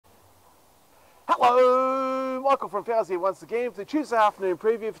Hello, Michael from Fowles here once again for the Tuesday afternoon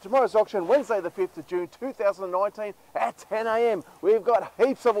preview for tomorrow's auction, Wednesday the 5th of June 2019 at 10 a.m. We've got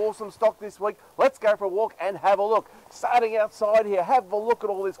heaps of awesome stock this week. Let's go for a walk and have a look. Starting outside here, have a look at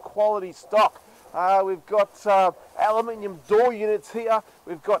all this quality stock. We've got aluminium door units here.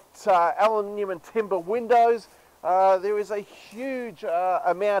 We've got aluminium and timber windows. There is a huge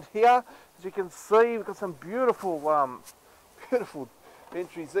amount here. As you can see, we've got some beautiful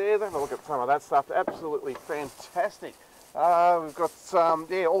entries there. Have a look at some of that stuff. Absolutely fantastic. We've got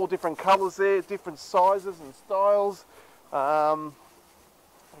all different colours there, different sizes and styles. We've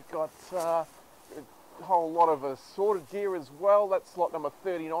got a whole lot of assorted gear as well. That's lot number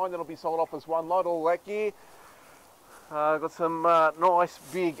 39. That'll be sold off as one lot, all that gear. Got some nice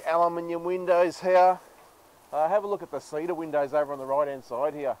big aluminium windows here. Have a look at the cedar windows over on the right hand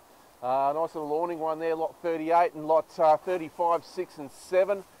side here. Nice little awning one there, lot 38 and lot 35, 6 and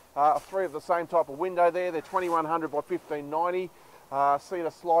 7. Three of the same type of window there. They're 2100 by 1590. Cedar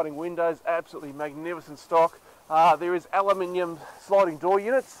sliding windows, absolutely magnificent stock. There is aluminium sliding door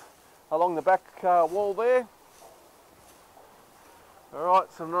units along the back wall there.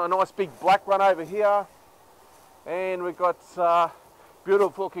 Alright, some nice big black one over here. And we've got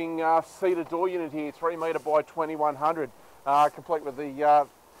beautiful looking cedar door unit here, 3 metre by 2100. Complete with the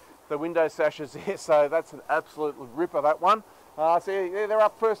window sashes here, so that's an absolute ripper, that one. So yeah, they're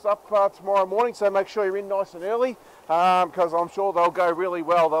up first up tomorrow morning, so make sure you're in nice and early, because I'm sure they'll go really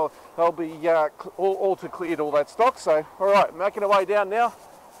well. They'll be all to cleared all that stock. So all right, making our way down now.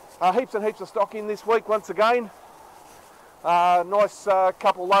 Heaps and heaps of stock in this week once again. Nice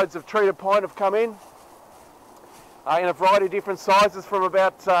couple loads of treated pine have come in a variety of different sizes, from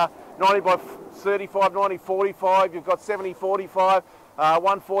about 90 by 35, 90, 45. You've got 70, 45.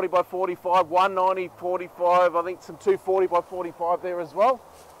 140 by 45, 190, 45, I think some 240 by 45 there as well.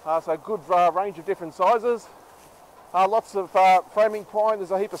 So good range of different sizes. Lots of framing pine.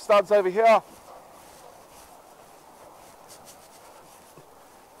 There's a heap of studs over here.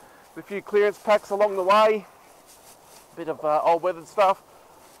 A few clearance packs along the way. Bit of old weathered stuff.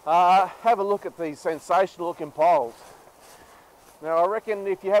 Have a look at these sensational looking piles. Now I reckon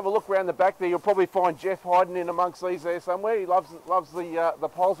if you have a look around the back there, you'll probably find Jeff hiding in amongst these there somewhere. He loves the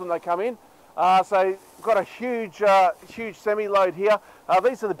poles when they come in. So got a huge semi-load here.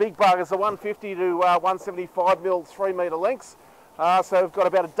 These are the big buggers, the 150 to 175 mil 3 metre lengths. So we've got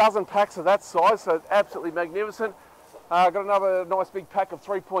about a dozen packs of that size, so absolutely magnificent. Got another nice big pack of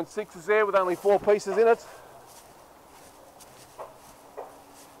 3.6s there with only 4 pieces in it.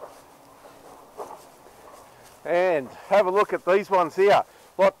 And have a look at these ones here,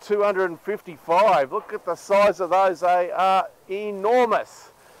 lot 255. Look at the size of those, they are enormous.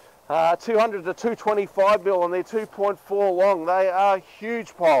 200 to 225 mil, and they're 2.4 long. They are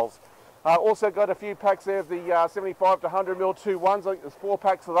huge poles. Also got a few packs there of the 75 to 100 mil 2.1s. I think there's 4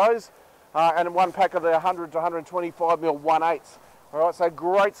 packs of those, and 1 pack of the 100 to 125 mil 1.8s. All right, so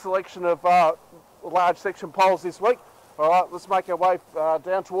great selection of large section poles this week. All right, let's make our way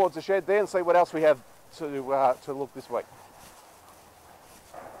down towards the shed there and see what else we have to look this week.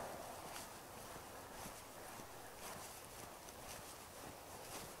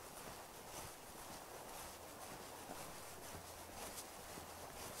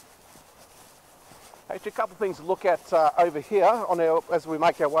 Actually, a couple of things to look at over here as we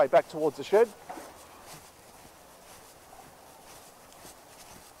make our way back towards the shed.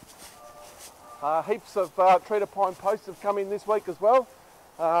 Heaps of treated pine posts have come in this week as well.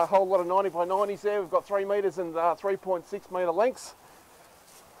 A whole lot of 90 by 90s there. We've got 3 metres and 3.6 metre lengths.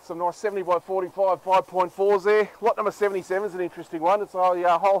 Some nice 70 by 45 5.4s there. Lot number 77 is an interesting one. It's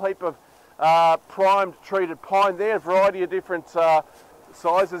a whole heap of primed treated pine there. A variety of different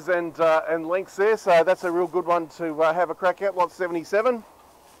sizes and lengths there. So that's a real good one to have a crack at. Lot 77.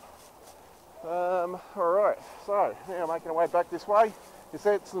 Alright, so now making our way back this way. You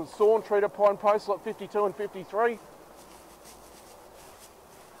see it's some sawn treated pine posts, lot 52 and 53.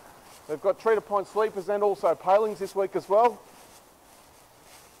 They've got treated pine sleepers and also palings this week as well.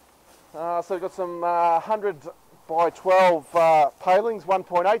 So we've got some 100 by 12 palings,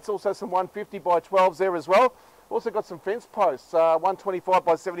 1.8s, also some 150 by 12s there as well. Also got some fence posts, 125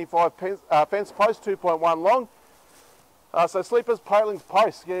 by 75 fence posts, 2.1 long. So sleepers, palings,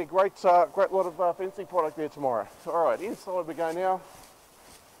 posts, yeah, great lot of fencing product there tomorrow. All right, inside we go now.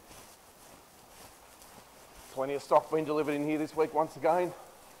 Plenty of stock being delivered in here this week once again.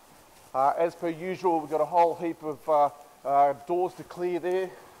 As per usual, we've got a whole heap of doors to clear there.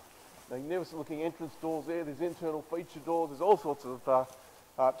 Magnificent looking entrance doors there. There's internal feature doors. There's all sorts of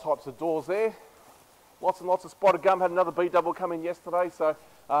types of doors there. Lots and lots of spotted gum. Had another B double come in yesterday, so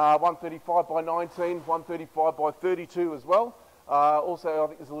 135 by 19, 135 by 32 as well. Also, I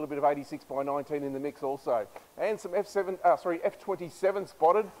think there's a little bit of 86 by 19 in the mix also. And some F27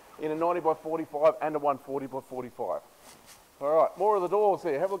 spotted in a 90 by 45 and a 140 by 45. All right, more of the doors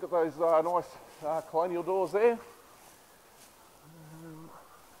here. Have a look at those nice colonial doors there.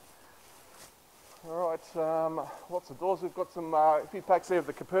 All right, lots of doors. We've got some a few packs there of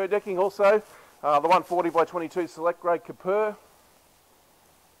the Kapur decking also. The 140 by 22 select grade Kapur.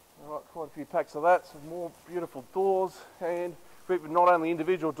 All right, quite a few packs of that. Some more beautiful doors, and not only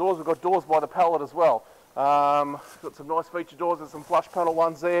individual doors, we've got doors by the pallet as well. Got some nice feature doors and some flush panel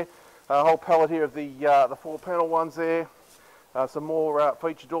ones there. A whole pallet here of the 4 panel ones there. Some more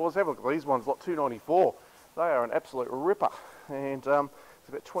feature doors. Have a look at these ones, lot 294. They are an absolute ripper, and there's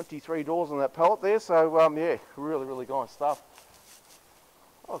about 23 doors on that pallet there. So yeah, really, really nice stuff.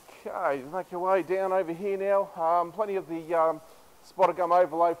 Okay, make your way down over here now. Plenty of the spotted gum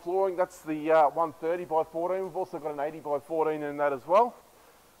overlay flooring. That's the 130 by 14. We've also got an 80 by 14 in that as well.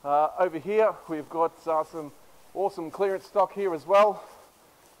 Over here we've got some awesome clearance stock here as well.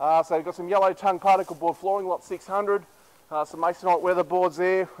 So we've got some yellow tongue particle board flooring, lot 600. Some masonite weather boards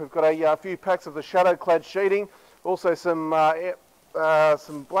there. We've got a few packs of the shadow clad sheeting. Also some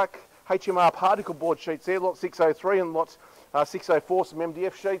black HMR particle board sheets there, lot 603 and lot 604, some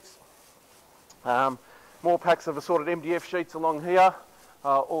MDF sheets. More packs of assorted MDF sheets along here.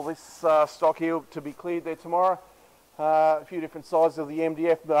 All this stock here to be cleared there tomorrow. A few different sizes of the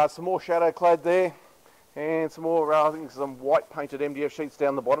MDF, some more shadow clad there, and some more, I think some white painted MDF sheets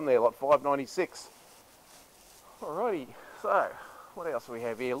down the bottom there, like 596. Alrighty, so what else do we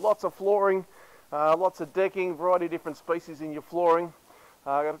have here? Lots of flooring, lots of decking, variety of different species in your flooring.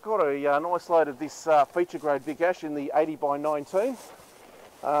 I've got a nice load of this feature grade Big Ash in the 80 by 19.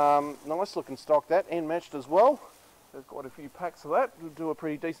 Nice looking stock that, and matched as well. There's quite a few packs of that. We'll do a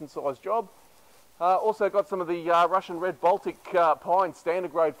pretty decent sized job. Also got some of the Russian Red Baltic Pine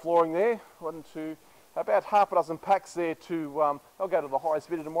standard grade flooring there. About half a dozen packs there to, I'll go to the highest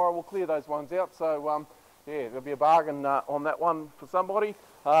bidder tomorrow. We'll clear those ones out. So yeah, there'll be a bargain on that one for somebody.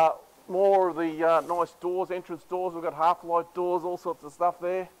 More of the nice doors, entrance doors. We've got half-light doors, all sorts of stuff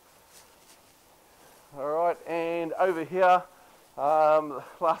there. All right, and over here,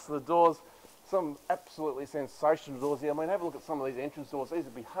 last of the doors, some absolutely sensational doors here. I mean, have a look at some of these entrance doors. These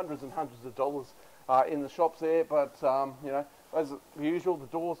would be hundreds and hundreds of dollars in the shops there, but you know, as usual, the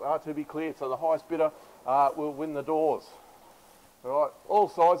doors are to be cleared, so the highest bidder will win the doors. All right, all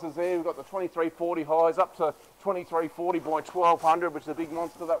sizes there. We've got the 2340 highs up to 2340 by 1200, which is a big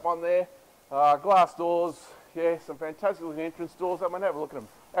monster, that one there. Glass doors, yeah, some fantastic looking entrance doors. I mean, have a look at them.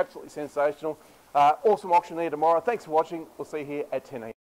 Absolutely sensational. Awesome auction there tomorrow. Thanks for watching. We'll see you here at 10 a.m.